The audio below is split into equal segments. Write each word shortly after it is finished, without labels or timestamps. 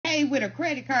with a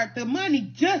credit card. The money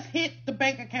just hit the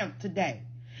bank account today.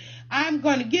 I'm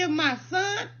going to give my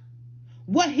son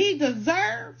what he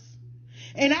deserves.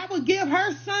 And I would give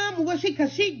her some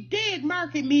because she did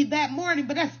market me that morning,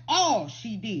 but that's all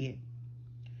she did.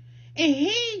 And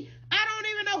I don't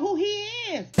even know who he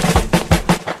is.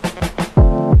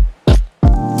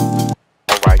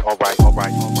 All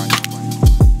right.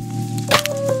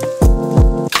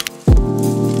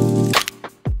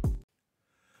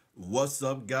 What's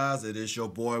up, guys? It is your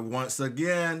boy once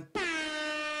again.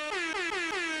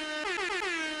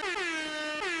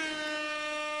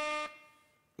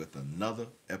 With another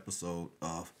episode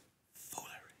of Foolery.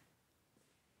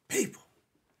 People,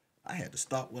 I had to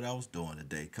stop what I was doing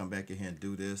today. Come back in here and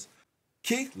do this.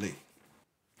 Keith Lee.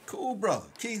 Cool brother,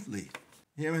 Keith Lee.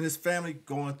 Him and his family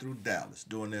going through Dallas,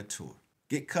 doing their tour.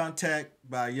 Get contacted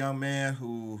by a young man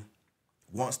who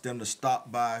wants them to stop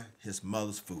by his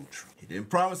mother's food truck. He didn't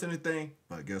promise anything,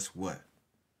 but guess what?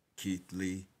 Keith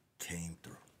Lee came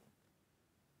through.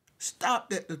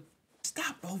 Stopped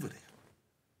over there.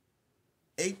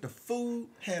 Ate the food,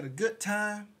 had a good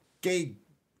time, gave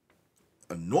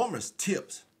enormous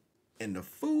tips, and the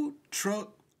food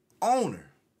truck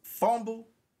owner fumbled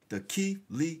the Keith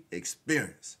Lee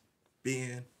experience,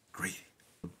 being greedy.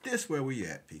 This where we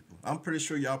at, people. I'm pretty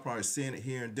sure y'all probably seeing it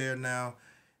here and there now.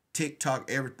 TikTok,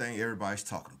 everything, everybody's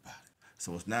talking about it.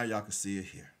 So it's now y'all can see it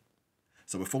here.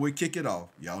 So before we kick it off,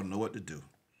 y'all know what to do.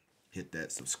 Hit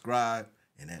that subscribe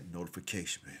and that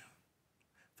notification bell.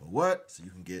 For what? So you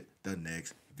can get the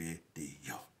next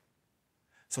video.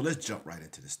 So let's jump right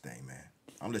into this thing, man.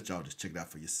 I'm gonna let y'all just check it out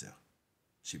for yourself.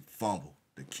 She fumbled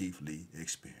the Keith Lee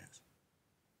experience.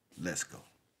 Let's go.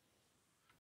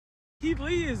 Keith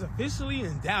Lee is officially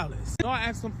in Dallas. So I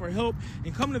asked him for help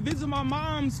and come to visit my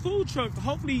mom's food truck to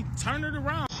hopefully turn it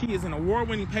around. She is an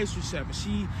award-winning pastry chef and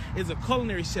she is a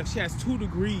culinary chef. She has 2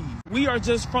 degrees. We are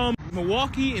just from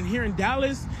Milwaukee, and here in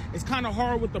Dallas, it's kind of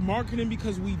hard with the marketing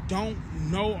because we don't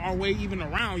know our way even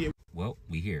around yet. Well,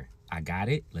 we here. I got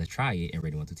it. Let's try it and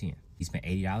rate it 1 to 10. We spent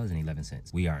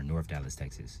 $80.11. We are in North Dallas,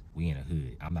 Texas. We in a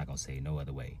hood. I'm not gonna say it no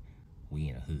other way. We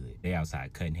in a hood. They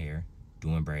outside cutting hair,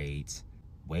 doing braids,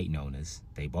 waiting on us.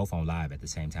 They both on live at the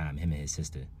same time, him and his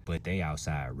sister, but they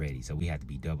outside ready, so we had to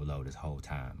be 00 this whole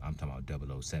time. I'm talking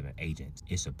about 007 agents.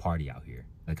 It's a party out here.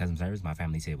 The customer service, my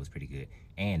family said, was pretty good,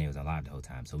 and it was on live the whole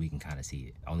time, so we can kind of see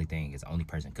it. Only thing is, the only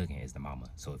person cooking is the mama,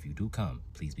 so if you do come,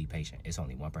 please be patient. It's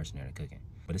only one person there cooking,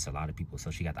 but it's a lot of people, so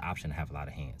she got the option to have a lot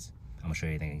of hands. I'm gonna show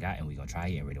you everything I got, and we're gonna try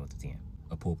it and rate it 1 to 10.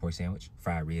 A pulled pork sandwich,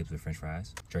 fried ribs with french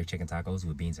fries, jerk chicken tacos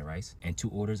with beans and rice, and 2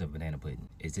 orders of banana pudding.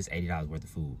 Is this $80 worth of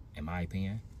food? In my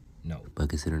opinion, no. But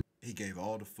consider he gave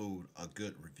all the food a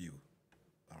good review.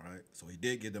 All right, so he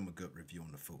did give them a good review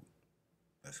on the food.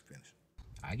 Let's finish.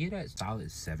 I give that solid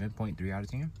 7.3 out of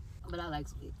 10. But I like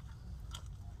sweet.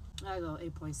 I go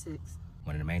 8.6.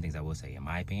 One of the main things I will say, in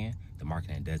my opinion, the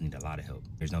marketing does need a lot of help.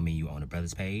 There's no menu on the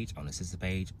brother's page, on the sister's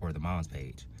page, or the mom's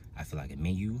page. I feel like a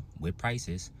menu with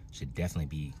prices should definitely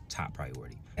be top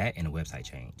priority. That and a website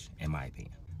change, in my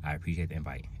opinion. I appreciate the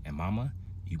invite. And mama,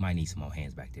 you might need some more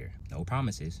hands back there. No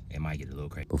promises. It might get a little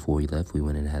crazy. Before we left, we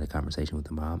went in and had a conversation with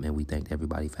the mom, and we thanked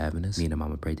everybody for having us. Me and the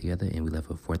mama prayed together, and we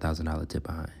left a $4,000 tip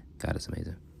behind. God, it's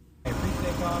amazing. I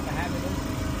appreciate y'all for having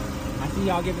us. I see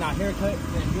y'all giving out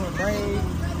haircuts and doing braids.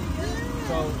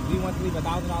 So we want to leave $1,000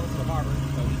 to the barber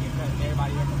so we can cut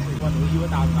everybody here for free. We want to leave you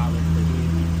 $1,000 because we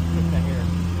fix the hair.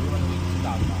 We want to leave you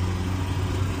 $2,000.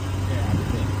 Yeah, I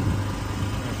just did.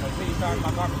 So say you charge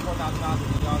my barber $4,000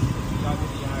 and y'all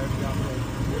give me however y'all feel.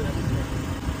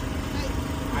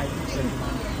 I appreciate it.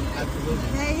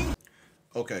 Absolutely.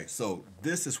 Okay, so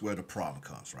this is where the problem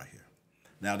comes right here.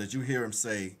 Now, did you hear him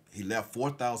say he left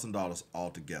 $4,000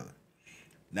 altogether?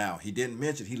 Now, he didn't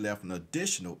mention he left an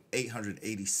additional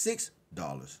 $886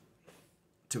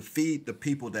 to feed the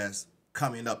people that's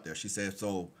coming up there. She said,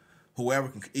 so whoever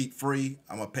can eat free,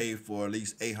 I'm going to pay for at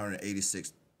least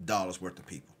 $886 worth of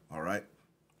people, all right?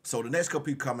 So the next couple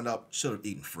people coming up should have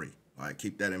eaten free, all right?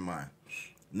 Keep that in mind.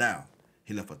 Now,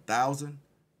 he left $1,000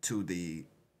 to the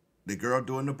girl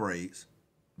doing the braids,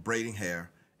 braiding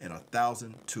hair, and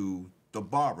 $1,000 to the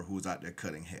barber who's out there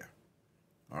cutting hair.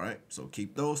 All right, so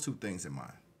keep those 2 things in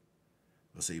mind.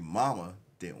 But see, mama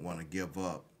didn't want to give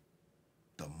up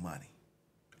the money.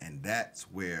 And that's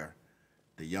where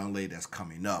the young lady that's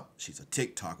coming up, she's a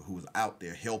TikToker who's out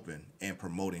there helping and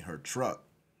promoting her truck.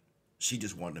 She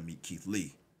just wanted to meet Keith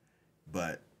Lee.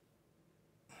 But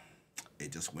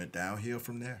it just went downhill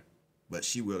from there. But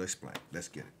she will explain. Let's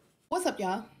get it. What's up,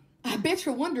 y'all? I bet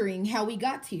you're wondering how we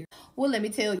got here. Well, let me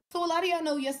tell you. So a lot of y'all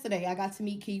know yesterday I got to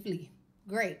meet Keith Lee.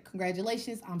 Great.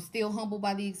 Congratulations. I'm still humbled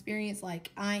by the experience.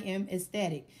 Like, I am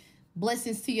ecstatic.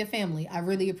 Blessings to your family. I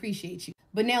really appreciate you.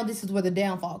 But now this is where the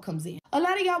downfall comes in. A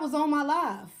lot of y'all was on my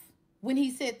live when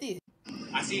he said this.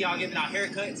 I see y'all giving out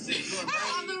haircuts and doing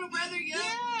My little brother, yeah.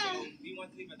 So we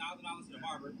want to leave $1,000 to the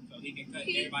barber so he can cut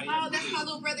everybody. Oh, that's my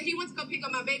little brother. He went to go pick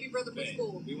up my baby brother from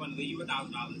school. We want to leave you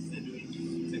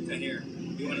 $1,000 to cut hair.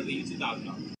 We want to leave you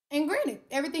 $2,000. And granted,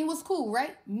 everything was cool,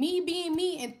 right? Me being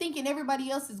me and thinking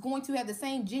everybody else is going to have the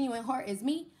same genuine heart as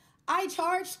me, I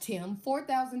charged him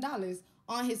 $4,000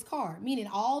 on his card, meaning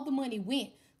all the money went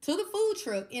to the food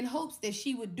truck in hopes that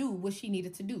she would do what she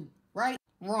needed to do, right?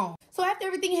 Wrong. So after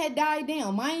everything had died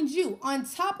down, mind you, on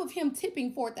top of him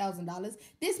tipping $4,000,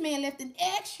 this man left an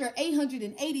extra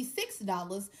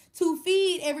 $886 to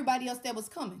feed everybody else that was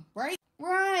coming, right?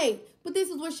 Right. But this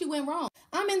is where she went wrong.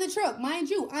 I'm in the truck. Mind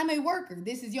you, I'm a worker.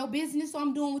 This is your business, so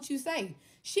I'm doing what you say.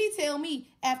 She tell me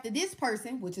after this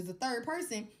person, which is a third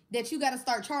person, that you got to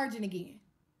start charging again.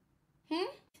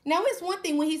 Now, it's one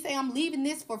thing when he say I'm leaving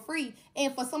this for free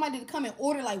and for somebody to come and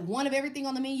order like one of everything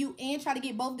on the menu and try to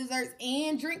get both desserts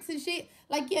and drinks and shit.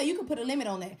 Like, yeah, you can put a limit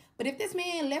on that. But if this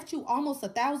man left you almost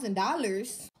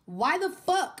 $1,000, why the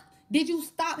fuck did you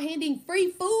stop handing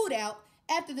free food out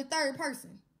after the third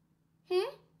person?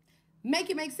 Make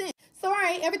it make sense. So, all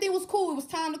right, everything was cool. It was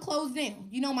time to close down.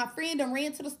 You know, my friend done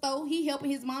ran to the store. He helping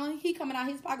his mama. He coming out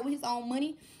his pocket with his own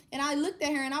money. And I looked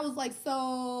at her and I was like,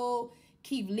 so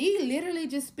Keith Lee literally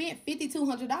just spent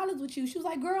 $5,200 with you. She was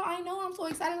like, girl, I know. I'm so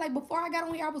excited. Like, before I got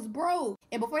on here, I was broke.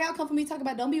 And before y'all come for me talking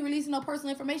about don't be releasing no personal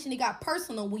information, it got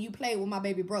personal when you played with my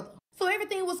baby brother. So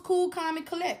everything was cool, calm, and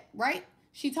collect, right?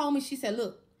 She told me, she said,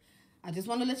 look, I just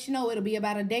want to let you know it'll be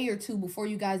about a day or two before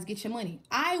you guys get your money.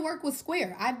 I work with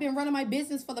Square. I've been running my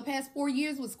business for the past 4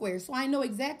 years with Square, so I know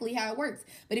exactly how it works.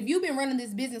 But if you've been running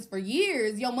this business for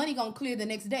years, your money gonna clear the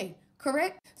next day.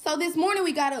 Correct? So this morning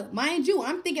we got up. Mind you,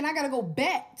 I'm thinking I got to go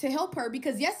back to help her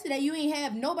because yesterday you ain't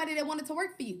have nobody that wanted to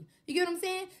work for you. You get what I'm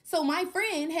saying? So my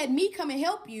friend had me come and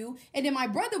help you. And then my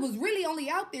brother was really only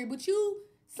out there. But you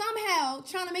somehow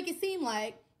trying to make it seem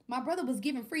like my brother was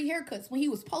giving free haircuts when he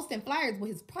was posting flyers with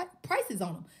his prices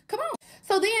on them. Come on.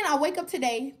 So then I wake up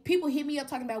today. People hit me up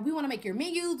talking about we want to make your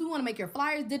menus. We want to make your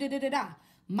flyers. Da-da-da-da-da.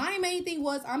 My main thing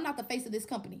was I'm not the face of this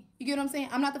company. You get what I'm saying?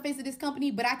 I'm not the face of this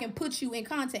company, but I can put you in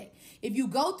contact. If you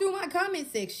go through my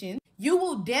comment section, you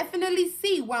will definitely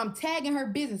see where I'm tagging her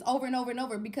business over and over and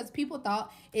over because people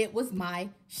thought it was my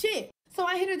shit. So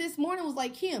I hit her this morning, was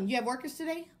like, Kim, you have workers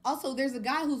today? Also, there's a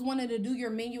guy who's wanted to do your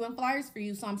menu and flyers for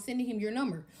you, so I'm sending him your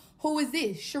number. Who is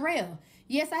this? Sherelle.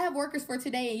 Yes, I have workers for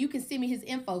today, and you can send me his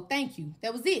info. Thank you.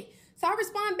 That was it. So I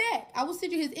respond back. I will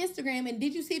send you his Instagram, and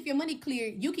did you see if your money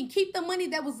cleared? You can keep the money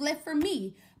that was left for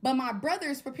me, but my brother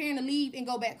is preparing to leave and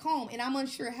go back home, and I'm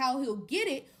unsure how he'll get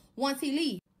it once he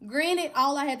leaves. Granted,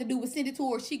 all I had to do was send it to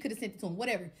her, or she could have sent it to him,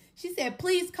 whatever. She said,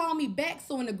 please call me back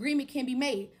so an agreement can be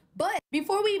made. But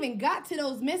before we even got to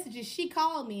those messages, she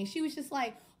called me, and she was just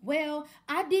like, well,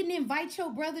 I didn't invite your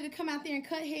brother to come out there and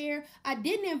cut hair. I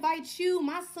didn't invite you.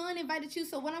 My son invited you.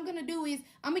 So what I'm going to do is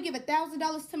I'm going to give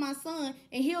 $1,000 to my son,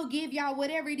 and he'll give y'all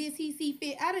whatever it is he see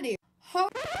fit out of there.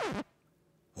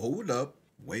 Hold up.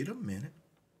 Wait a minute.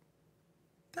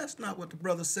 That's not what the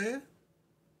brother said.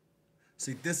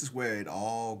 See, this is where it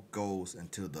all goes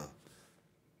into the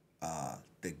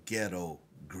ghetto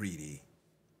greedy,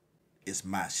 it's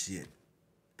my shit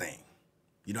thing.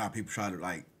 You know how people try to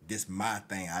like, this my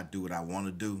thing, I do what I want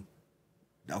to do.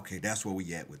 Okay, that's where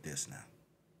we at with this now.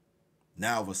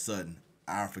 Now all of a sudden,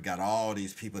 I forgot all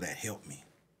these people that helped me.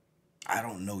 I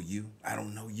don't know you. I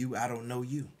don't know you. I don't know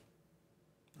you.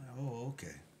 Oh,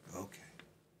 okay. Okay.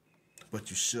 But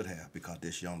you should have, because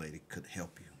this young lady could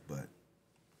help you. But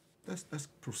let's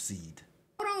proceed.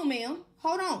 Hold on, ma'am.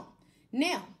 Hold on.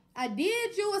 Now, I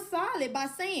did you a solid by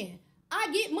saying I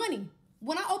get money.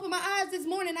 When I opened my eyes this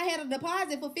morning, I had a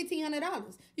deposit for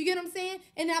 $1,500. You get what I'm saying?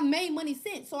 And I made money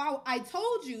since. So I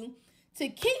told you to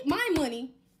keep my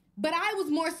money, but I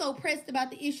was more so pressed about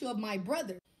the issue of my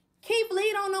brother. Keith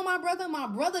Lee don't know my brother. My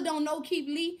brother don't know Keith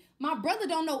Lee. My brother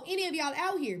don't know any of y'all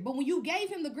out here. But when you gave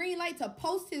him the green light to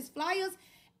post his flyers,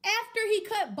 after he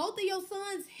cut both of your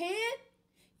sons' head,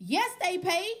 yes, they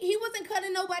paid. He wasn't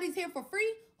cutting nobody's hair for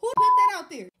free. Who put that out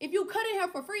there? If you cutting hair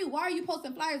for free, why are you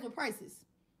posting flyers with prices?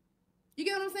 You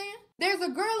get what I'm saying? There's a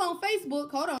girl on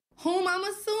Facebook, hold on, whom I'm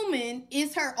assuming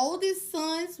is her oldest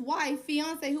son's wife,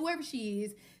 fiance, whoever she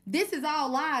is. This is all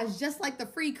lies, just like the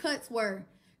free cuts were,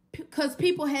 because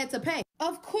people had to pay.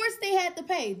 Of course they had to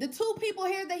pay. The two people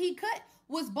hair that he cut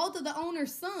was both of the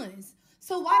owner's sons.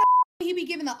 So why the he be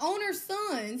giving the owner's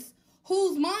sons,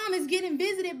 whose mom is getting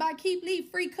visited by Keith Lee,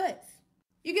 free cuts?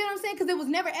 You get what I'm saying? Because it was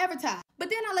never advertised. But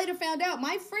then I later found out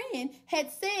my friend had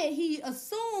said he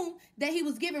assumed that he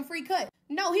was giving free cut.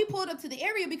 No, he pulled up to the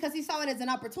area because he saw it as an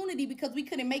opportunity because we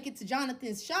couldn't make it to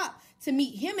Jonathan's shop to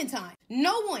meet him in time.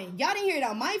 No one. Y'all didn't hear it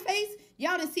on my face.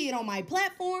 Y'all didn't see it on my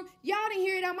platform. Y'all didn't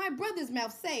hear it out my brother's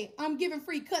mouth say, I'm giving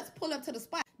free cuts, pull up to the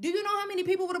spot. Do you know how many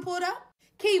people would have pulled up?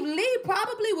 Keith Lee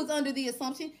probably was under the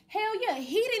assumption, hell yeah,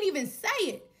 he didn't even say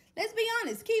it. Let's be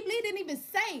honest, Keith Lee didn't even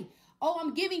say, oh,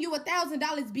 I'm giving you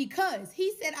 $1,000 because.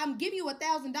 He said, I'm giving you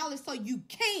 $1,000 so you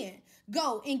can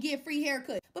go and get free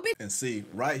haircut. And see,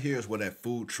 right here is where that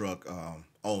food truck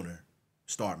owner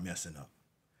start messing up.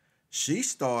 She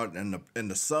started, and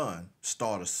the son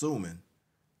started assuming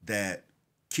that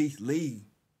Keith Lee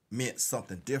meant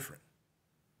something different.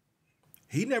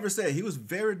 He never said. He was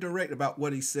very direct about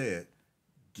what he said.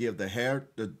 Give the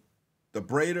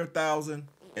braider 1,000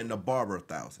 and the barber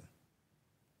 1,000.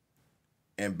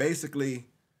 And basically,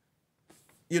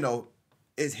 you know,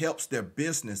 it helps their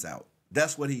business out.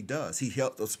 That's what he does. He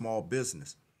helped a small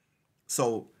business.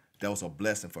 So that was a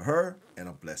blessing for her and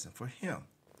a blessing for him,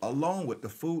 along with the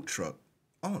food truck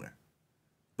owner.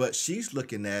 But she's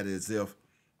looking at it as if,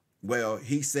 well,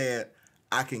 he said,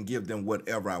 I can give them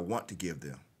whatever I want to give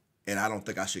them. And I don't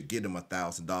think I should give them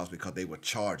 $1,000 because they were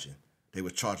charging. They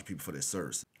were charging people for their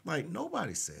service. Like,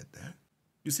 nobody said that.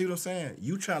 You see what I'm saying?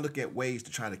 You try to look at ways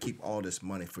to try to keep all this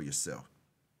money for yourself.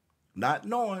 Not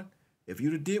knowing if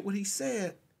you'd have did what he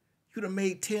said, you'd have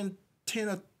made 10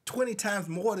 or 20 times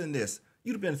more than this.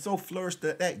 You'd have been so flourished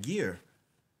that year.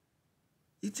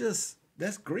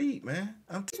 That's greed, man.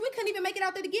 We couldn't even make it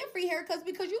out there to get free haircuts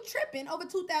because you tripping over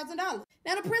 $2,000.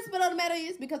 Now, the principle of the matter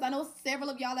is, because I know several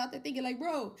of y'all out there thinking like,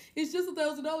 bro, it's just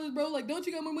 $1,000, bro. Like, don't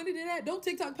you got more money than that? Don't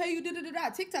TikTok pay you? Da-da-da-da.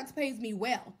 TikTok pays me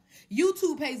well.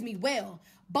 YouTube pays me well.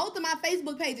 Both of my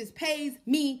Facebook pages pays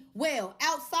me well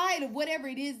outside of whatever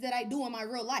it is that I do in my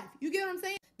real life. You get what I'm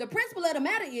saying? The principle of the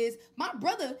matter is my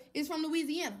brother is from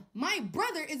Louisiana. My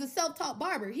brother is a self-taught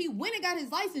barber. He went and got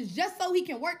his license just so he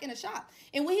can work in a shop.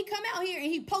 And when he come out here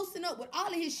and he posting up with all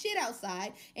of his shit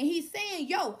outside and he's saying,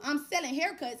 yo, I'm selling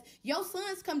haircuts, your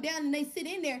sons come down and they sit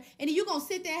in there and then you gonna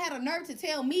sit there and have a nerve to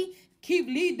tell me, Keith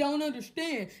Lee don't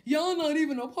understand. Y'all not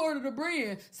even a part of the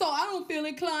brand. So I don't feel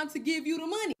inclined to give you the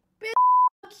money. Bitch,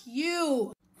 fuck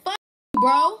you. Fuck you,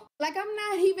 bro. Like, I'm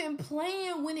not even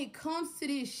playing when it comes to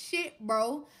this shit,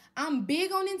 bro. I'm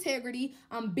big on integrity.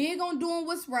 I'm big on doing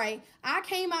what's right. I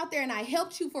came out there and I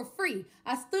helped you for free.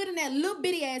 I stood in that little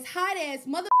bitty ass, hot ass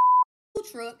mother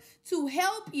truck to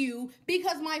help you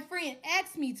because my friend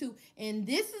asked me to. And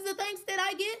this is the thanks that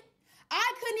I get.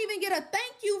 I couldn't even get a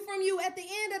thank you from you at the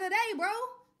end of the day, bro.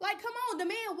 Like, come on. The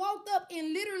man walked up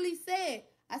and literally said,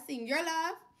 I seen your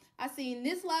live. I seen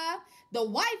this live. The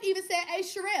wife even said, hey,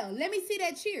 Sherelle, let me see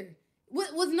that cheer.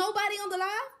 Was nobody on the live?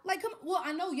 Like, come on. Well,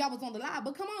 I know y'all was on the live,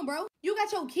 but come on, bro. You got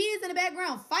your kids in the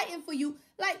background fighting for you.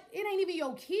 Like, it ain't even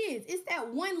your kids. It's that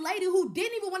one lady who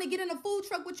didn't even want to get in a food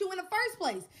truck with you in the first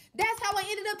place. That's how I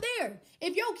ended up there.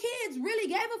 If your kids really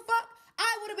gave a fuck,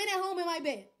 I would have been at home in my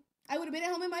bed. I would have been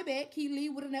at home in my bed. Keith Lee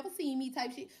would have never seen me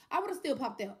type shit. I would have still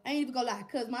popped out. I ain't even gonna lie,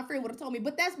 because my friend would have told me.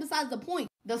 But that's besides the point.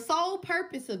 The sole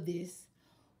purpose of this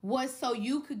was so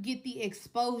you could get the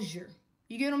exposure.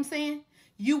 You get what I'm saying?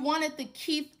 You wanted the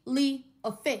Keith Lee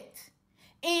effect.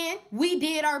 And we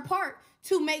did our part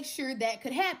to make sure that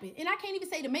could happen. And I can't even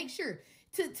say to make sure.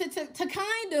 To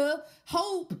kind of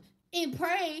hope and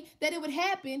pray that it would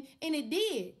happen. And it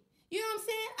did. You know what I'm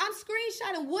saying? I'm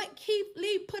screenshotting what Keith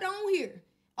Lee put on here.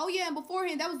 Oh, yeah, and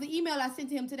beforehand, that was the email I sent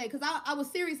to him today because I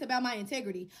was serious about my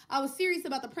integrity. I was serious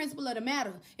about the principle of the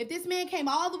matter. If this man came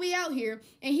all the way out here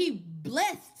and he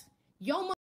blessed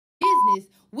your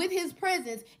business with his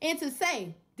presence and to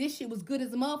say, this shit was good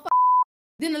as a motherfucker,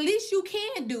 then the least you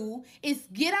can do is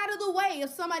get out of the way of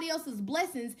somebody else's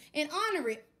blessings and honor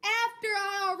it. After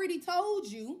I already told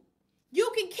you,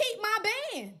 you can keep my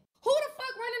band. Who the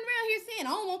fuck running around here saying, I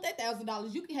don't want that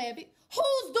 $1,000, you can have it?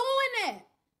 Who's doing that?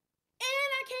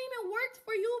 And I came and worked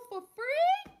for you for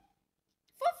free?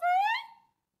 For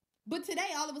free? But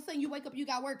today, all of a sudden, you wake up, you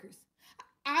got workers.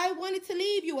 I wanted to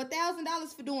leave you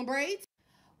 $1,000 for doing braids.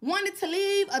 Wanted to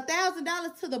leave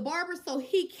 $1,000 to the barber so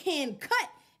he can cut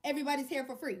everybody's hair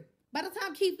for free. By the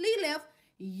time Keith Lee left,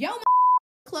 yo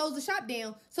closed the shop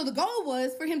down. So the goal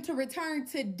was for him to return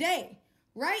today,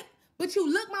 right? But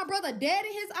you look my brother dead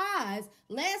in his eyes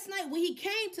last night when he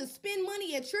came to spend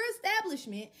money at your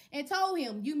establishment and told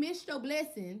him, you missed your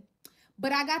blessing,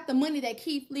 but I got the money that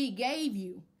Keith Lee gave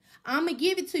you. I'm going to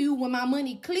give it to you when my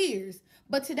money clears.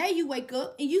 But today you wake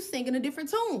up and you singing a different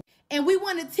tune. And we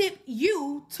want to tip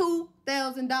you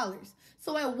 $2,000.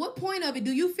 So at what point of it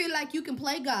do you feel like you can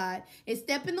play God and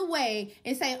step in the way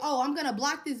and say, oh, I'm going to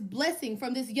block this blessing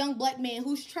from this young black man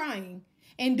who's trying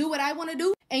and do what I want to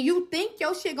do? And you think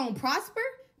your shit going to prosper?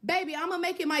 Baby, I'm going to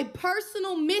make it my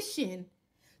personal mission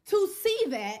to see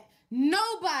that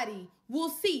nobody will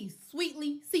see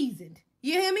sweetly seasoned.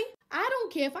 You hear me? I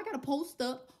don't care if I got to post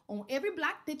up on every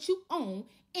block that you own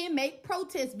and make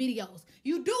protest videos.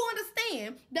 You do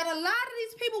understand that a lot of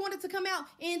these people wanted to come out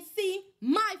and see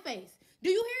my face. Do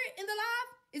you hear it in the live?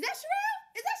 Is that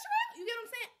Sherelle? Is that Sherelle? You get what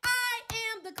I'm saying? I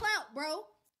am the clout, bro.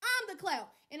 I'm the clout.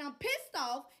 And I'm pissed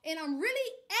off and I'm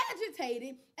really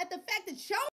agitated at the fact that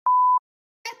y'all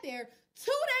sat there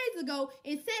 2 days ago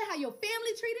and said how your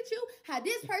family treated you, how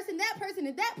this person, that person,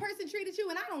 and that person treated you,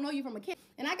 and I don't know you from a kid.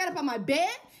 And I got up on my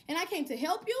bed and I came to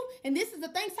help you, and this is the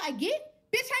thanks I get?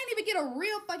 Bitch, I ain't even get a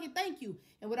real fucking thank you.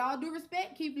 And with all due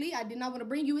respect, Keith Lee, I did not want to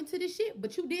bring you into this shit,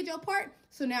 but you did your part,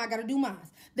 so now I got to do mine.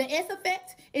 The S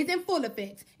effect is in full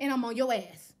effect, and I'm on your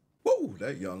ass. Whoa,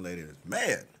 that young lady is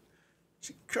mad.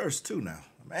 She cursed too now.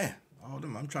 Man, all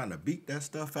them, I'm trying to beat that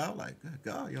stuff out like, good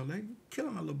God, young lady, you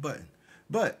killing my little button.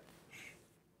 But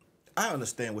I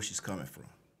understand where she's coming from.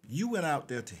 You went out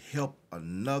there to help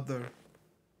another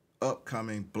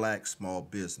upcoming black small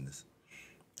business.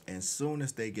 And soon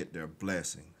as they get their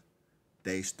blessing,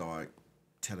 they start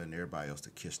telling everybody else to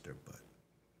kiss their butt.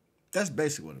 That's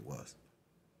basically what it was.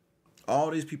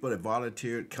 All these people that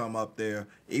volunteered come up there,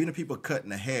 even the people cutting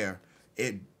the hair,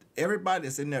 everybody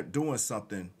that's in there doing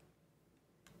something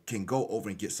can go over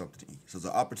and get something to eat. So it's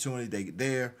an opportunity. They get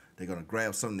there, they're going to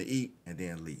grab something to eat and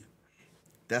then leave.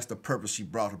 That's the purpose she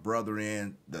brought her brother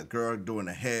in, the girl doing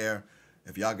the hair.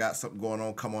 If y'all got something going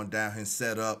on, come on down here and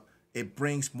set up. It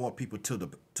brings more people to the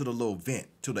little vent,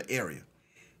 to the area.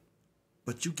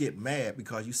 But you get mad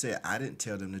because you said, I didn't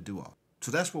tell them to do all. So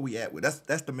that's where we at with.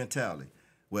 That's the mentality.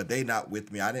 Well, they not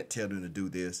with me. I didn't tell them to do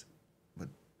this. But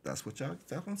that's what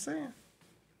I'm saying.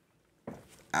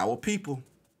 Our people,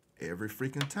 every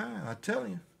freaking time, I tell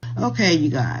you. Okay, you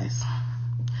guys.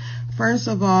 First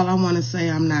of all, I want to say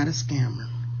I'm not a scammer.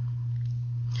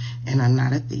 And I'm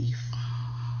not a thief.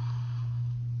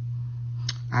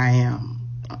 I am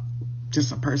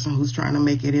just a person who's trying to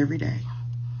make it every day.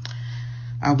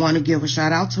 I want to give a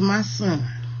shout out to my son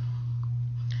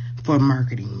for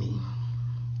marketing me.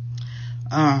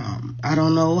 I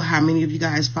don't know how many of you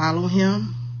guys follow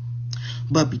him,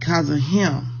 but because of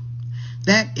him,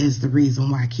 that is the reason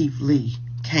why Keith Lee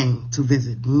came to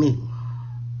visit me.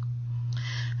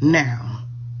 Now,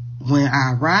 when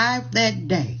I arrived that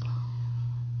day,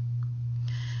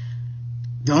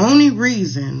 the only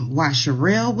reason why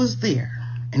Sherelle was there,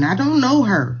 and I don't know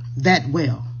her that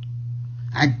well.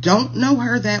 I don't know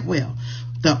her that well.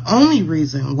 The only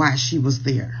reason why she was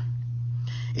there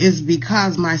is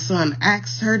because my son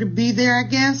asked her to be there, I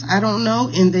guess. I don't know.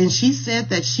 And then she said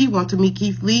that she wanted to meet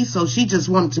Keith Lee, so she just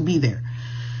wanted to be there.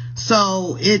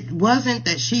 So it wasn't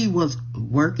that she was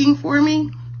working for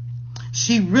me.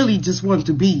 She really just wanted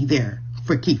to be there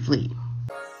for Keith Lee.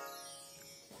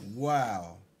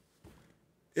 Wow.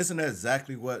 Isn't that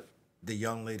exactly what the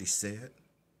young lady said?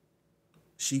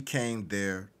 She came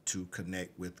there to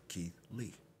connect with Keith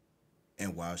Lee.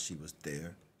 And while she was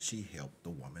there, she helped the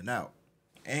woman out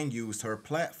and used her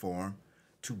platform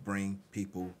to bring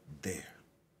people there.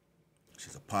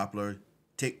 She's a popular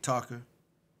TikToker,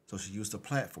 so she used the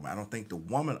platform. I don't think the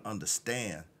woman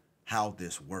understands how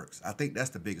this works. I think that's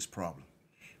the biggest problem.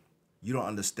 You don't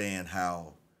understand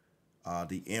how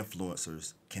the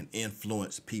influencers can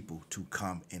influence people to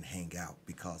come and hang out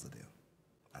because of them.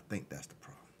 I think that's the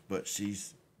problem. But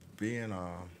she's being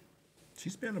a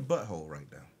butthole right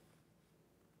now.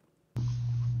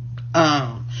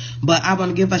 But I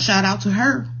want to give a shout out to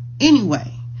her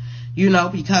anyway,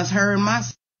 because her and my,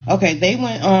 okay, they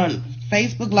went on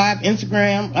Facebook Live,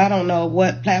 Instagram, I don't know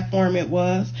what platform it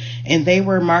was, and they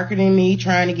were marketing me,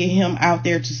 trying to get him out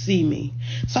there to see me.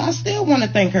 So I still want to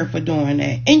thank her for doing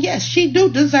that. And yes, she do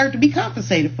deserve to be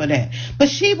compensated for that, but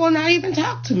she will not even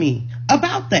talk to me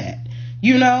about that,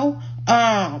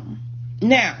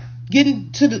 Now,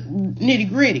 getting to the nitty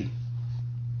gritty.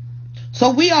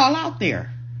 So we all out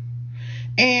there.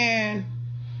 And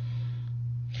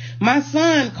my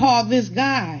son called this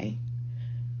guy,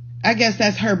 I guess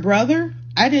that's her brother.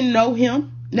 I didn't know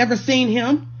him, never seen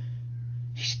him,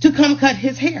 to come cut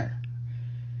his hair.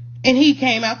 And he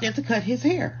came out there to cut his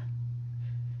hair.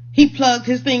 He plugged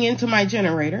his thing into my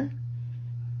generator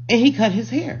and he cut his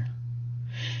hair.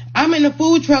 I'm in the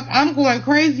food truck. I'm going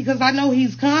crazy because I know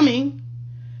he's coming.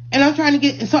 And I'm trying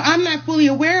to so I'm not fully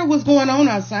aware of what's going on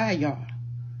outside, y'all.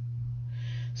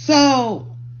 So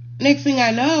next thing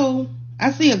I know,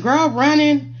 I see a girl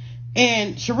running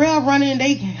And Sherelle run in,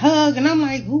 they hug, and I'm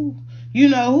like, who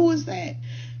is that?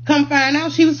 Come find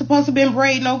out she was supposed to have been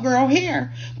braiding no girl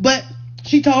hair, but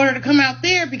she told her to come out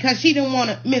there because she didn't want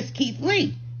to miss Keith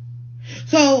Lee.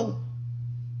 So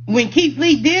when Keith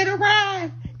Lee did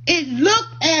arrive, it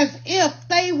looked as if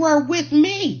they were with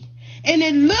me. And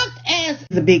it looked as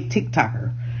the big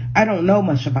TikToker. I don't know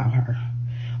much about her.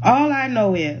 All I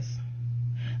know is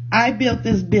I built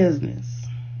this business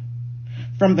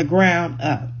from the ground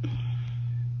up.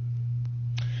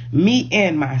 Me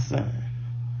and my son.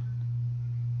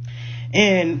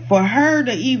 And for her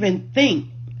to even think,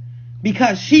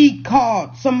 because she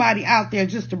called somebody out there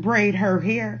just to braid her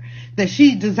hair, that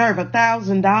she deserved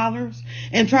 $1,000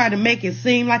 and try to make it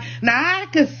seem like... Now, I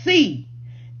could see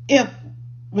if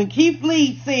when Keith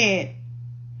Lee said,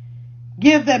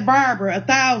 give that barber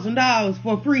 $1,000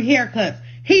 for free haircuts,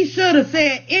 he should have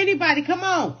said, anybody, come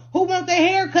on, who want their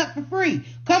haircut for free?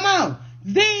 Come on.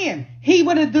 Then he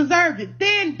would have deserved it.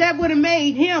 Then that would have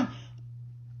made him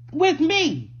with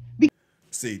me.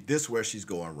 See, this is where she's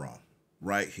going wrong.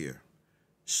 Right here.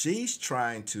 She's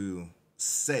trying to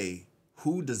say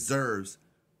who deserves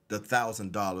the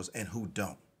 $1,000 and who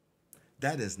don't.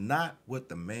 That is not what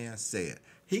the man said.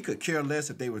 He could care less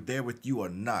if they were there with you or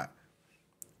not.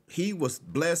 He was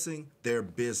blessing their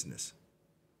business.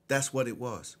 That's what it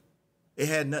was. It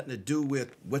had nothing to do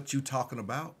with what you talking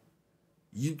about.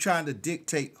 You trying to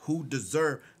dictate who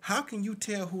deserve. How can you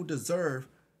tell who deserve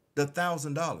the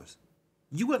 $1,000?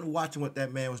 You wasn't watching what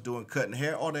that man was doing cutting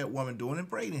hair or that woman doing and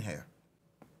braiding hair.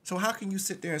 So how can you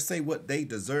sit there and say what they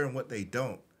deserve and what they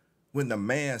don't when the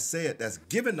man said that's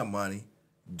giving the money,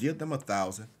 give them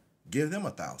 $1,000, give them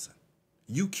 $1,000.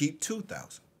 You keep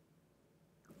 $2,000.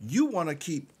 You want to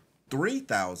keep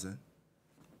 $3,000,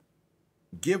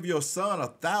 give your son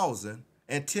 $1,000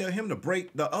 and tell him to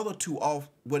break the other two off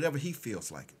whatever he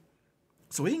feels like it.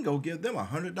 So he can go give them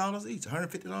 $100 each,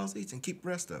 $150 each and keep the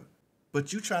rest of it.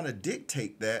 But you trying to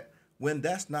dictate that when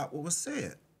that's not what was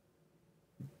said.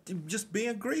 Just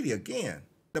being greedy again.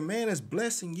 The man is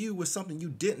blessing you with something you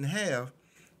didn't have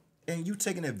and you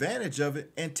taking advantage of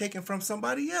it and taking from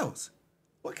somebody else.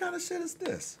 What kind of shit is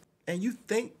this? And you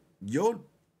think your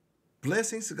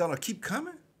blessings are going to keep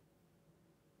coming?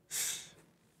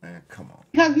 Man, come on.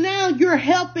 Because now you're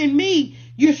helping me.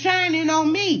 You're shining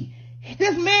on me.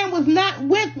 This man was not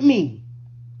with me.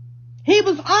 He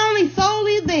was only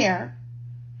solely there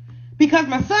because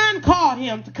my son called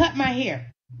him to cut my hair.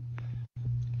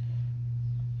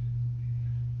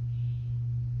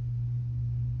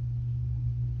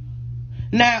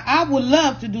 Now, I would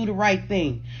love to do the right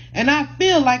thing. And I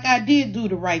feel like I did do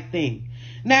the right thing.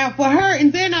 Now, for her,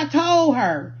 and then I told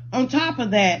her, on top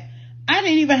of that, I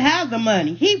didn't even have the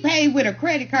money. He paid with a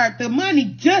credit card. The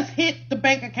money just hit the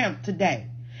bank account today.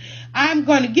 I'm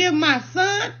going to give my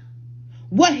son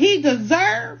what he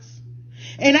deserves.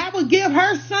 And I will give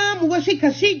her some,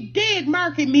 because she did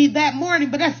market me that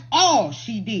morning, but that's all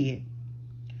she did.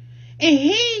 And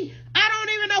I don't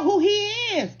even know who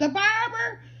he is. The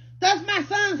barber, that's my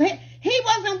son's head. He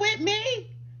wasn't with me.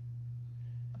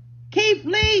 Keith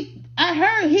Lee, I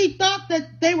heard he thought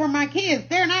that they were my kids.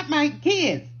 They're not my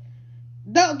kids.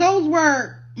 Those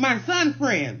were my son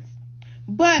friends.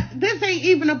 But this ain't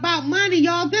even about money,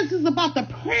 y'all. This is about the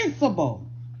principle.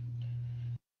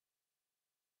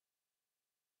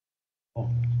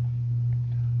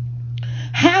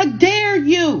 How dare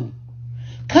you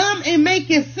come and make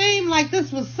it seem like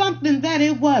this was something that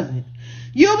it wasn't?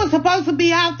 You were supposed to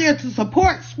be out there to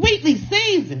support Sweetly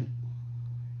Seasoned,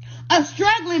 a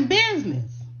struggling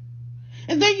business.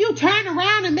 And then you turn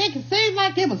around and make it seem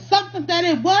like it was something that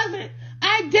it wasn't.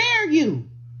 I dare you.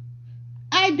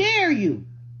 I dare you.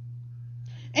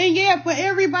 And yeah, for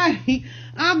everybody,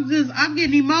 I'm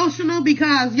getting emotional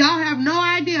because y'all have no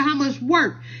idea how much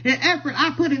work and effort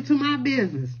I put into my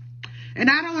business. And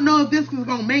I don't know if this is going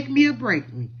to make me or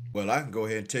break me. Well, I can go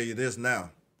ahead and tell you this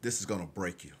now. This is going to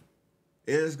break you.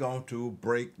 It is going to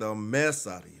break the mess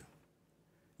out of you.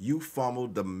 You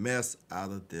fumbled the mess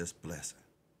out of this blessing.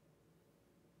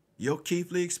 Your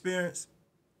Keith Lee experience,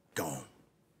 gone.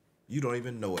 You don't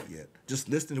even know it yet. Just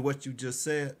listening to what you just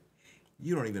said,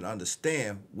 you don't even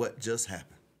understand what just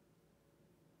happened.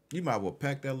 You might well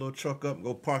pack that little truck up and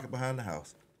go park it behind the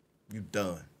house. You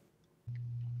done.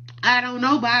 I don't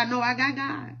know, but I know I got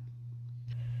God.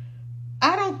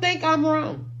 I don't think I'm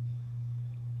wrong.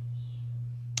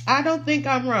 I don't think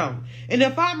I'm wrong. And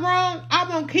if I'm wrong, I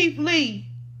want Keith Lee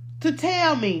to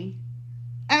tell me,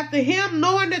 after him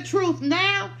knowing the truth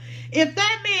now, if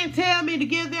that man tell me to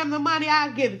give them the money,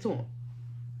 I'll give it to him.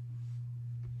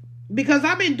 Because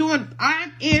I'm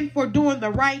in for doing the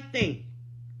right thing.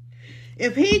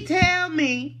 If he tell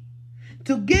me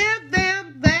to give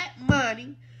them that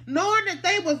money, knowing that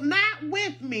they was not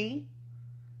with me,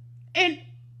 and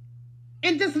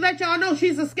just let y'all know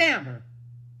she's a scammer.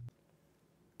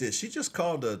 Did she just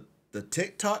call the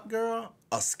TikTok girl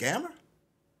a scammer?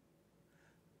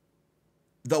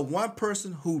 The one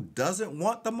person who doesn't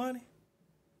want the money?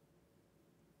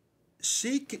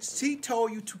 She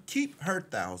told you to keep her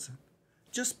 1,000.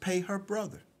 Just pay her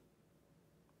brother.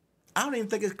 I don't even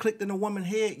think it's clicked in the woman's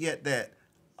head yet that,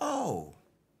 oh,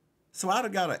 so I'd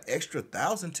have got an extra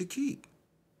 1,000 to keep.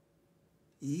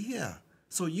 Yeah.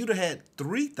 So you'd have had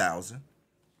 3,000.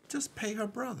 Just pay her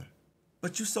brother.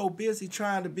 But you so busy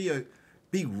trying to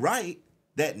be right,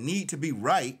 that need to be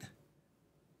right,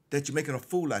 that you're making a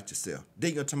fool out yourself.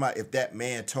 Then you're talking about if that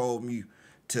man told you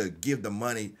to give the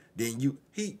money, then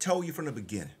he told you from the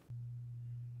beginning.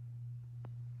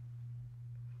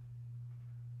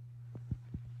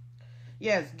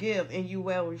 Yes, give and you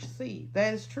will receive.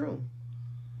 That is true.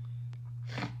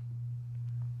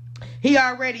 He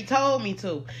already told me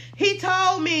to. He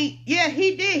told me, yeah,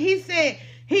 he did. He said,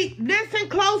 listen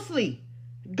closely.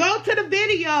 Go to the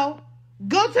video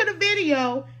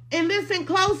and listen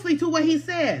closely to what he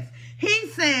says. He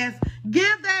says,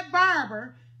 give that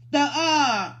barber the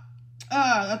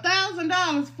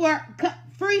 $1,000 for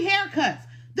free haircuts.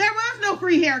 There was no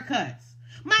free haircuts.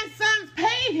 My sons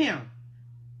paid him.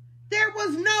 There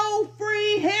was no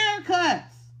free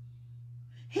haircuts.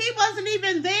 He wasn't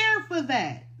even there for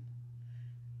that.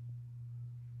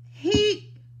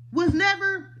 He was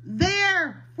never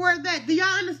there for that. Do y'all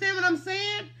understand what I'm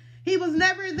saying? He was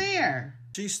never there.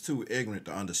 She's too ignorant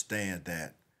to understand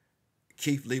that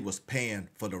Keith Lee was paying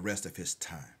for the rest of his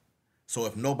time. So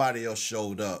if nobody else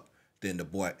showed up, then the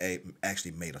boy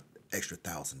actually made an extra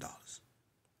 $1,000.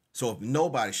 So if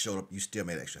nobody showed up, you still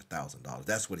made an extra $1,000.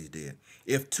 That's what he did.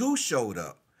 If 2 showed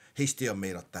up, he still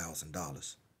made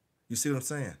 $1,000. You see what I'm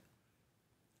saying?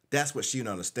 That's what she didn't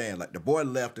understand. Like, the boy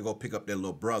left to go pick up their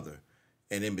little brother.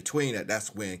 And in between that,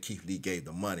 that's when Keith Lee gave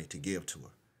the money to give to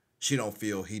her. She don't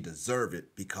feel he deserved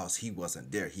it because he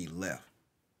wasn't there. He left.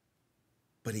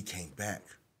 But he came back.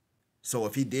 So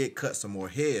if he did cut some more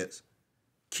heads,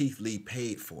 Keith Lee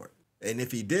paid for it. And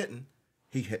if he didn't,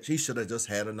 he should have just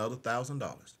had another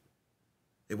 $1,000.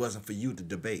 It wasn't for you to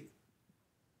debate.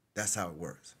 That's how it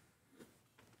works.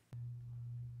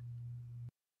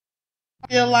 I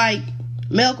feel like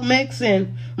Malcolm X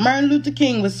and Martin Luther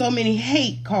King with so many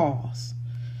hate calls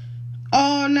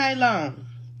all night long,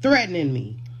 threatening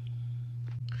me.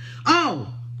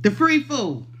 Oh, the free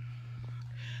food.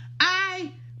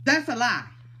 That's a lie.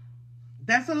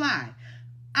 That's a lie.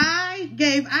 I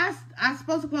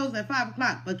supposed to close at 5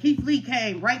 o'clock, but Keith Lee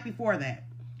came right before that.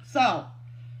 So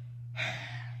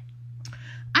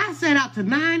I set out to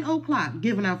 9 o'clock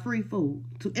giving out free food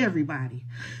to everybody.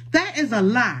 That is a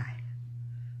lie.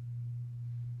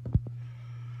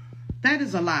 That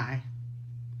is a lie.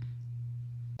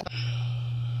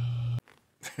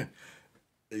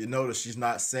 You notice she's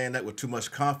not saying that with too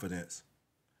much confidence.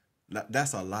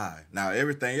 That's a lie. Now,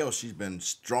 everything else, she's been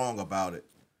strong about it.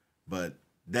 But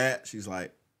that, she's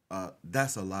like,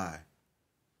 that's a lie.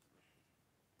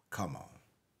 Come on.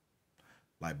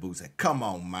 Like Boo said, come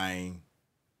on, man.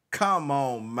 Come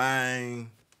on,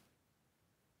 man.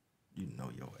 You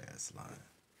know your ass lying.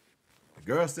 The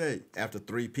girl said after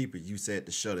 3 people, you said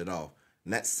to shut it off.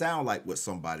 And that sound like what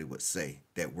somebody would say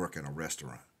that work in a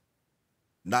restaurant.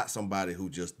 Not somebody who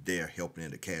just there helping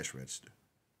in the cash register.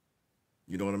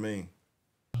 You know what I mean?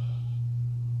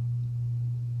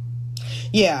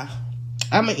 Yeah,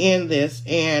 I'm going to end this.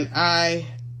 And I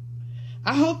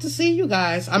hope to see you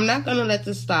guys. I'm not going to let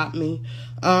this stop me.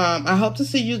 I hope to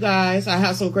see you guys. I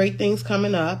have some great things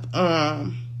coming up.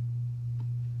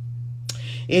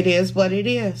 It is what it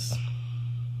is.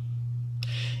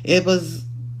 It was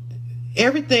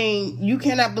everything. You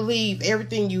cannot believe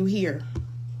everything you hear.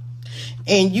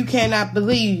 And you cannot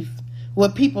believe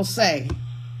what people say.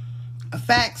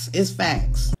 Facts is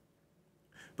facts.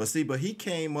 But he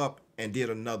came up and did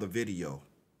another video.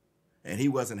 And he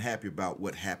wasn't happy about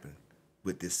what happened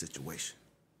with this situation.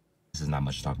 This is not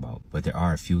much to talk about, but there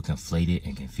are a few conflated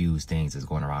and confused things that's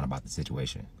going around about the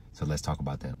situation. So let's talk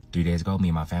about them. 3 days ago, me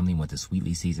and my family went to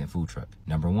Sweetly Seasoned Food Truck.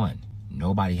 Number 1,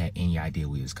 nobody had any idea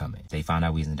we was coming. They found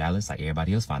out we was in Dallas like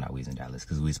everybody else found out we was in Dallas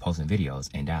because we was posting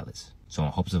videos in Dallas. So in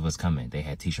hopes of us coming, they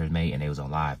had t-shirts made and they was on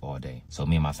live all day. So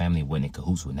me and my family wasn't in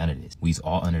cahoots with none of this. We was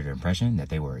all under the impression that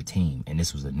they were a team and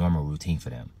this was a normal routine for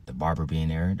them. The barber being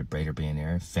there, the braider being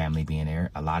there, family being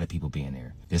there, a lot of people being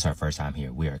there. This is our first time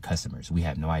here. We are customers. We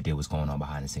have no idea what's going on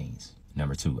behind the scenes.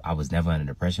 Number 2, I was never under the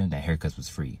impression that haircuts was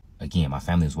free. Again, my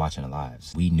family was watching the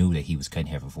lives. We knew that he was cutting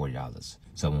hair for $40.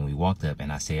 So when we walked up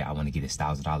and I said I want to get his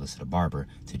 $1,000 to the barber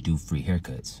to do free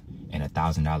haircuts and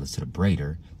 $1,000 to the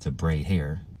braider to braid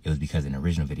hair, it was because in the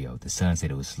original video, the son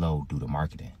said it was slow due to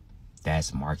marketing.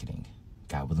 That's marketing.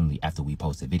 God willingly, after we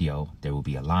post the video, there will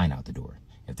be a line out the door.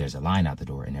 If there's a line out the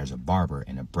door and there's a barber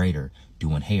and a braider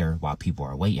doing hair while people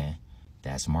are waiting,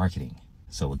 that's marketing.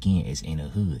 So again, it's in the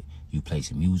hood. You play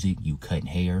some music, you cutting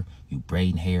hair, you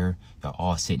braiding hair, y'all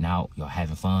all sitting out, y'all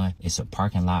having fun. It's a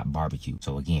parking lot barbecue.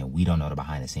 So again, we don't know the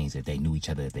behind the scenes if they knew each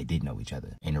other, if they didn't know each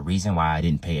other. And the reason why I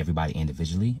didn't pay everybody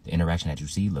individually, the interaction that you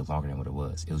see looked longer than what it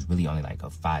was. It was really only like a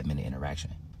 5-minute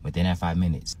interaction. Within that 5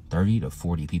 minutes, 30 to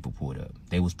 40 people pulled up.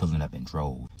 They was pulling up in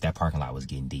droves. That parking lot was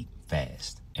getting deep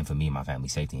fast. And for me and my family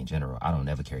safety in general, I don't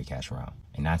never carry cash around.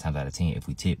 And 9 times out of 10, if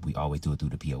we tip, we always do it through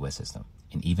the POS system.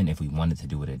 And even if we wanted to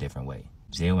do it a different way,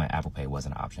 Zelle and Apple Pay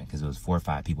wasn't an option because it was 4 or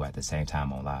 5 people at the same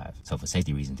time on live. So for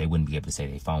safety reasons, they wouldn't be able to say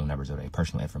their phone numbers or their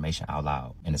personal information out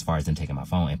loud. And as far as them taking my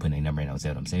phone and putting their number in on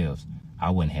Zelle themselves, I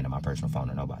wouldn't hand my personal phone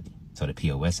to nobody. So the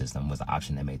POS system was the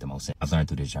option that made the most sense. I've learned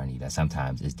through this journey that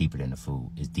sometimes it's deeper than the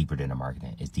food, it's deeper than the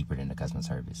marketing, it's deeper than the customer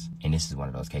service. And this is one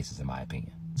of those cases in my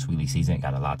opinion. Sweetly Season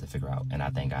got a lot to figure out, and I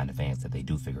thank God in advance that they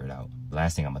do figure it out. The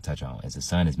last thing I'm gonna touch on is the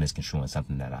son is misconstruing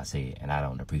something that I said, and I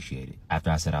don't appreciate it. After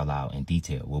I said out loud in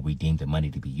detail what we deemed the money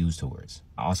to be used towards,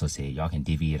 I also said y'all can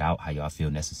divvy it out how y'all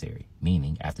feel necessary.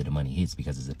 Meaning, after the money hits,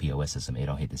 because it's a POS system, it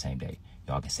don't hit the same day.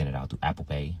 Y'all can send it out through Apple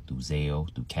Pay, through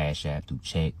Zelle, through Cash App, through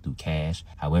check, through cash.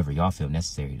 However y'all feel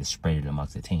necessary to spread it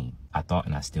amongst the team. I thought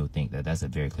and I still think that that's a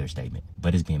very clear statement.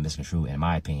 But it's being misconstrued, in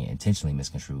my opinion, intentionally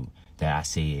misconstrued, that I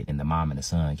said and the mom and the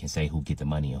son can say who get the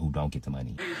money and who don't get the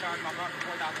money.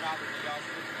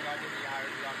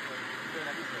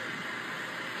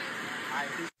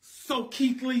 So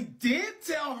Keith Lee did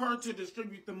tell her to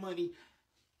distribute the money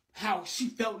how she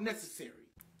felt necessary.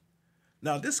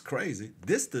 Now this crazy.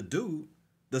 This the dude,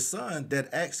 the son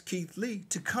that asked Keith Lee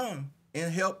to come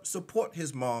and help support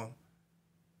his mom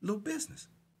little business.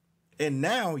 And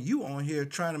now you on here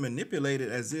trying to manipulate it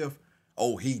as if,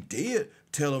 oh, he did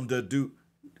tell him to do.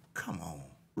 Come on.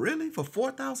 Really? For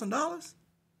 $4,000?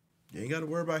 You ain't got to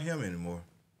worry about him anymore.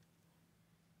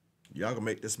 Y'all gonna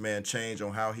make this man change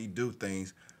on how he do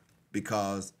things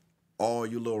because all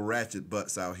you little ratchet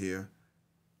butts out here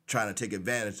trying to take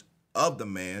advantage of the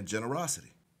man's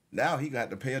generosity. Now he got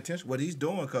to pay attention what he's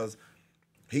doing because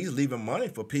he's leaving money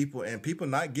for people and people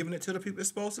not giving it to the people it's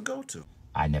supposed to go to.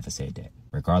 I never said that.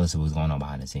 Regardless of what's going on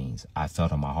behind the scenes, I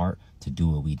felt on my heart to do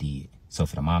what we did. So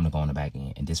for the mom to go on the back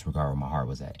end and disregard where my heart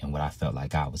was at and what I felt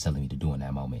like God was telling me to do in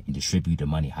that moment and distribute the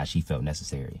money how she felt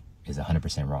necessary is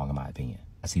 100% wrong in my opinion.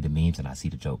 I see the memes and I see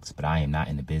the jokes, but I am not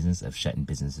in the business of shutting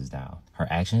businesses down. Her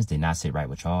actions did not sit right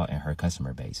with y'all and her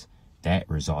customer base. That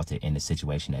resulted in the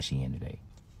situation that she in today.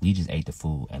 We just ate the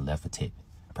food and left a tip.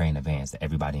 Pray in advance that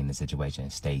everybody in the situation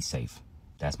stays safe.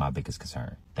 That's my biggest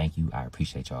concern. Thank you. I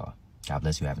appreciate y'all. God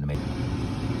bless you. Have an amazing day.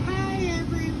 Hi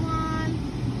everyone.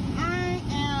 I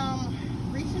am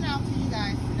reaching out to you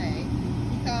guys today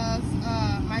because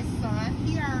my son,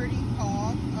 he already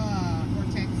called or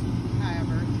texted,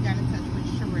 however, he got in touch with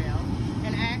Sherelle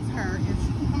and asked her if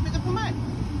she can come pick up the money.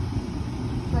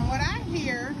 From what I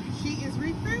hear, she is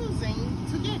refusing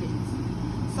to get it.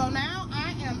 So now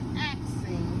I am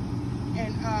asking,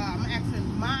 and I'm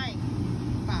asking my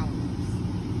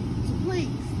followers to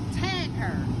please tag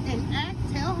her and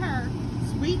tell her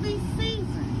Sweetly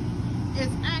Season is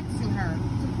asking her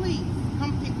to please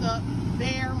come pick up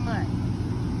their money.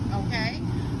 Okay?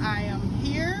 I am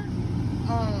here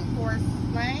on Forest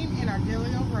Lane in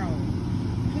Ardelia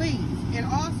Road. Please. And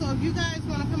also, if you guys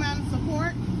want to come out and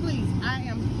support, please, I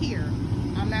am here.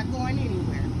 I'm not going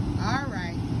anywhere. All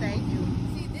right. Thank you.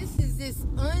 See, this is just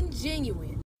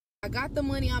ungenuine. I got the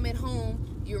money. I'm at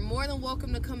home. You're more than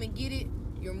welcome to come and get it.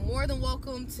 You're more than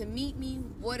welcome to meet me,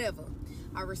 whatever.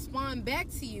 I respond back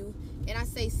to you and I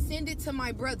say, send it to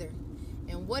my brother.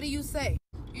 And what do you say?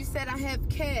 You said, I have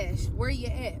cash. Where you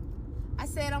at? I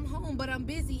said, I'm home, but I'm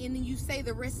busy. And then you say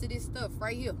the rest of this stuff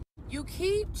right here. You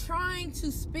keep trying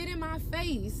to spit in my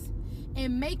face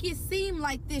and make it seem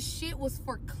like this shit was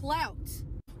for clout.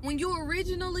 When you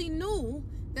originally knew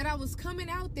that I was coming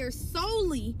out there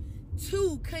solely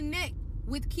to connect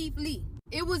with Keith Lee.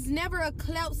 It was never a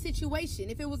clout situation.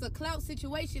 If it was a clout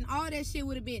situation, all that shit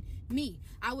would have been me.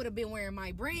 I would have been wearing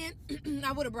my brand.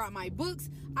 I would have brought my books.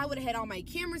 I would have had all my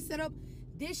cameras set up.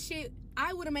 This shit,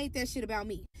 I would have made that shit about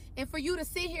me. And for you to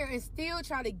sit here and still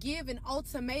try to give an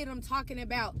ultimatum talking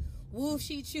about will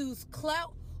she choose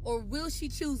clout or will she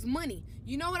choose money?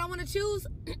 You know what I want to choose?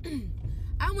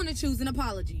 I want to choose an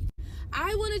apology.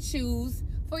 I want to choose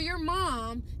for your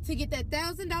mom to get that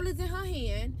 $1,000 in her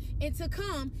hand and to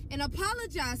come and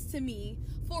apologize to me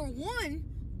for, one,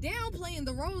 downplaying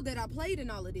the role that I played in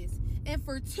all of this, and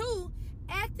for two,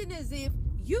 acting as if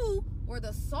you were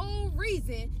the sole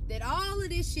reason that all of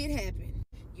this shit happened.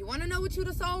 You want to know what you're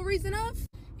the sole reason of?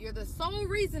 You're the sole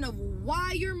reason of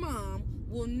why your mom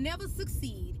will never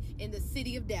succeed in the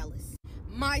city of Dallas,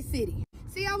 my city.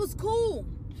 See, I was cool.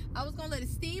 I was gonna let it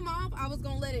steam off. I was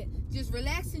gonna let it just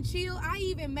relax and chill. I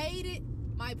even made it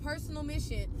my personal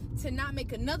mission to not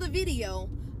make another video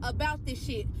about this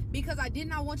shit because I did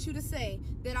not want you to say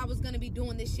that I was gonna be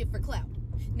doing this shit for clout.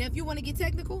 Now, if you want to get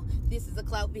technical, this is a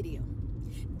clout video.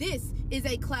 This is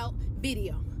a clout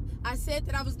video. I said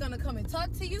that I was gonna come and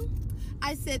talk to you.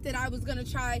 I said that I was gonna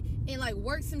try and like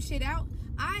work some shit out.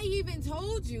 I even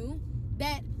told you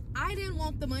that I didn't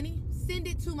want the money. Send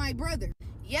it to my brother.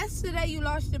 Yesterday you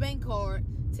lost your bank card.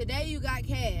 Today you got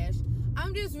cash.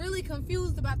 I'm just really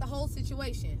confused about the whole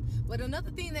situation. But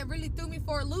another thing that really threw me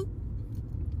for a loop,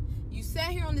 you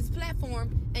sat here on this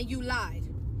platform and you lied.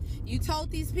 You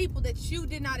told these people that you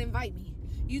did not invite me.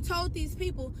 You told these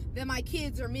people that my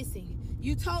kids are missing.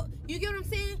 You get what I'm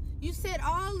saying? You said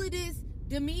all of this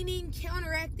demeaning,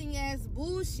 counteracting ass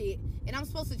bullshit, and I'm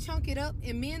supposed to chunk it up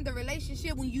and mend the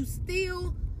relationship when you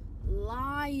still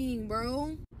lying,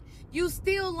 bro. You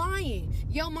still lying.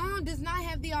 Your mom does not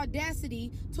have the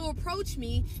audacity to approach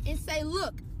me and say,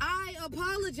 look, I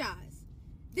apologize.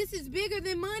 This is bigger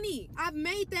than money. I've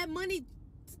made that money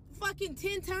fucking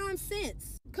 10 times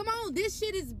since. Come on, this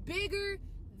shit is bigger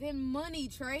than money,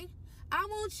 Trey. I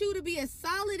want you to be as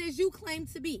solid as you claim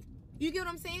to be. You get what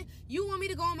I'm saying? You want me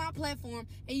to go on my platform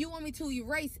and you want me to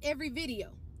erase every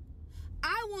video.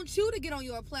 I want you to get on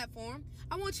your platform.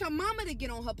 I want your mama to get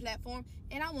on her platform,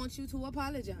 and I want you to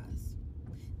apologize.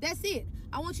 That's it.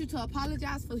 I want you to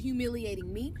apologize for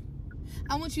humiliating me.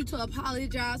 I want you to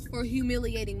apologize for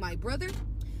humiliating my brother.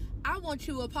 I want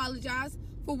you to apologize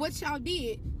for what y'all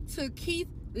did to Keith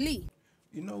Lee.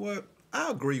 You know what?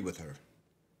 I agree with her.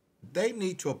 They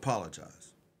need to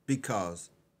apologize because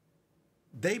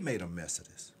they made a mess of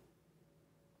this.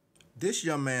 This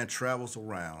young man travels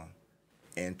around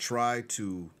and try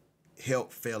to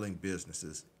help failing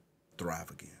businesses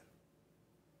thrive again.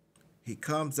 He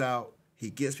comes out, he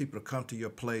gets people to come to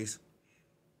your place,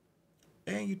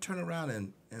 and you turn around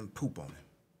and poop on him.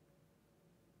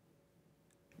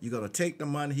 You're going to take the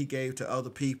money he gave to other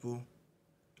people.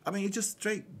 I mean, it's just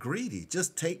straight greedy.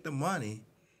 Just take the money,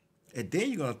 and then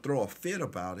you're going to throw a fit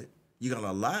about it. You're going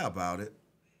to lie about it.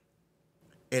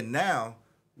 And now,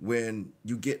 when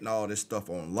you're getting all this stuff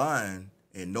online,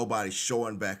 and nobody's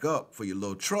showing back up for your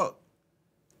little truck,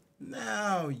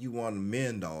 now you want to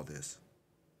mend all this.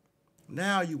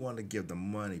 Now you want to give the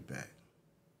money back.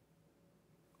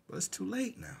 But it's too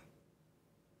late now.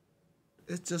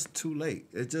 It's just too late.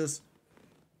 It just,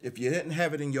 if you didn't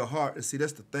have it in your heart, and see,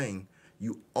 that's the thing,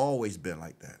 you always been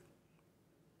like that.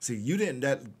 See, you didn't,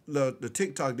 the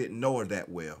TikTok didn't know her that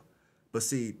well. But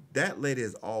see, that lady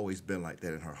has always been like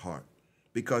that in her heart.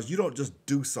 Because you don't just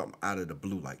do something out of the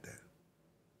blue like that.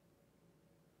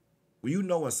 Well, you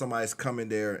know when somebody's coming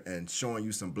there and showing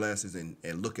you some blessings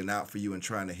and looking out for you and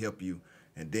trying to help you,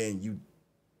 and then you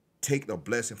take the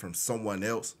blessing from someone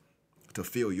else to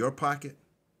fill your pocket?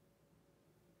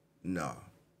 No.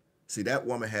 See, that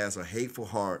woman has a hateful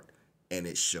heart, and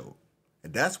it showed.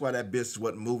 And that's why that business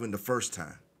wasn't moving the first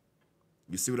time.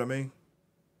 You see what I mean?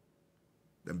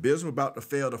 The business was about to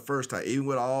fail the first time. Even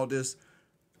with all this,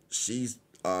 she's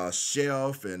a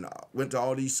chef and went to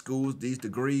all these schools, these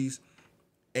degrees,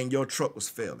 and your truck was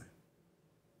failing.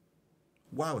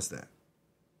 Why was that?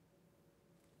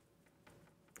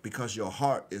 Because your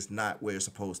heart is not where it's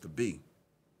supposed to be.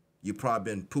 You've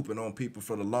probably been pooping on people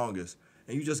for the longest,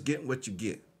 and you're just getting what you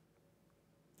get.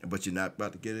 But you're not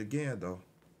about to get it again, though.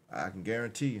 I can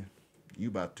guarantee you, you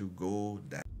about to go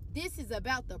down. This is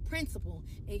about the principle,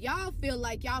 and y'all feel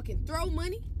like y'all can throw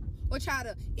money or try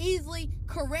to easily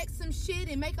correct some shit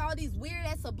and make all these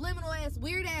weird-ass, subliminal-ass,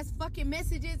 weird-ass fucking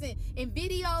messages and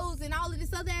videos and all of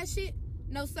this other-ass shit?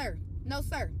 No, sir. No,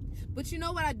 sir. But you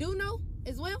know what I do know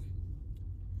as well?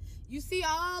 You see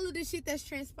all of this shit that's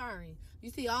transpiring. You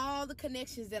see all the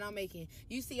connections that I'm making.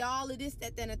 You see all of this,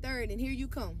 that, and the third, and here you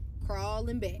come,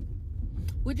 crawling back.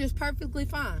 Which is perfectly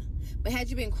fine. But had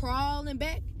you been crawling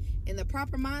back in the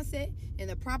proper mindset, in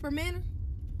the proper manner,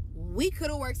 we could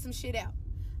have worked some shit out.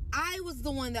 I was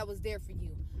the one that was there for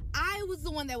you. I was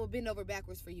the one that would bend over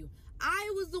backwards for you.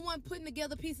 I was the one putting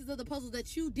together pieces of the puzzle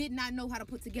that you did not know how to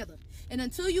put together. And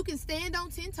until you can stand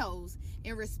on 10 toes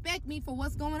and respect me for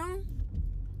what's going on,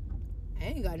 I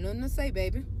ain't got nothing to say,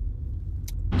 baby.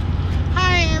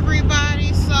 Hi,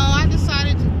 everybody. So I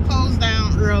decided to close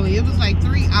down early. It was like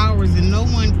 3 hours and no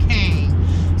one came.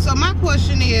 So my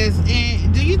question is,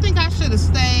 do you think I should have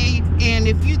stayed? And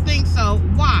if you think so,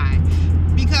 why?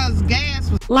 Because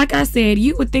gas was... Like I said,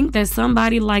 you would think that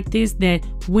somebody like this that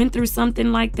went through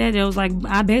something like that, it was like,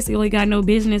 I basically got no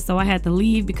business, so I had to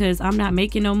leave because I'm not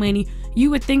making no money. You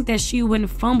would think that she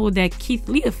wouldn't fumble that Keith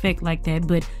Lee effect like that,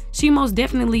 but she most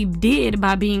definitely did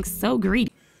by being so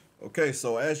greedy. Okay,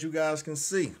 so as you guys can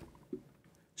see,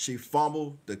 she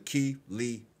fumbled the Keith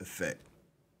Lee effect.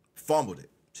 Fumbled it.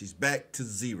 She's back to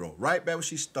zero, right back where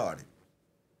she started.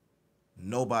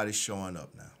 Nobody's showing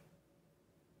up now.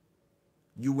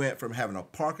 You went from having a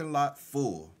parking lot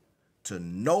full to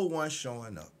no one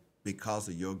showing up because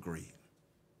of your greed.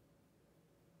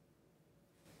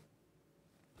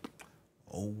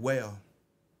 Oh, well.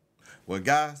 Well,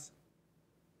 guys,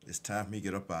 it's time for me to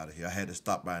get up out of here. I had to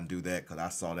stop by and do that because I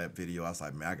saw that video. I was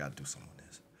like, man, I got to do something with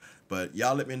this. But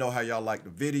y'all let me know how y'all like the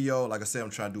video. Like I said, I'm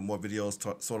trying to do more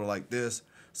videos sort of like this.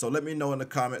 So let me know in the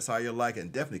comments how you like it,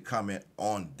 and definitely comment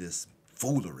on this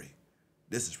foolery.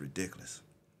 This is ridiculous.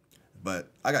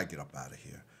 But I got to get up out of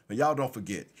here. But y'all don't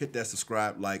forget, hit that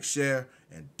subscribe, like, share,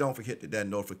 and don't forget that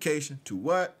notification to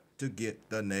what? To get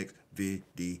the next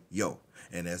video.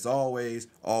 And as always,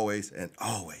 it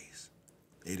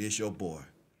is your boy,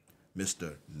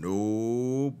 Mr.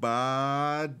 Nobody.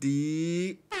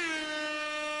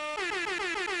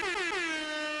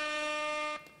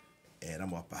 And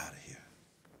I'm up out of here.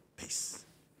 Peace.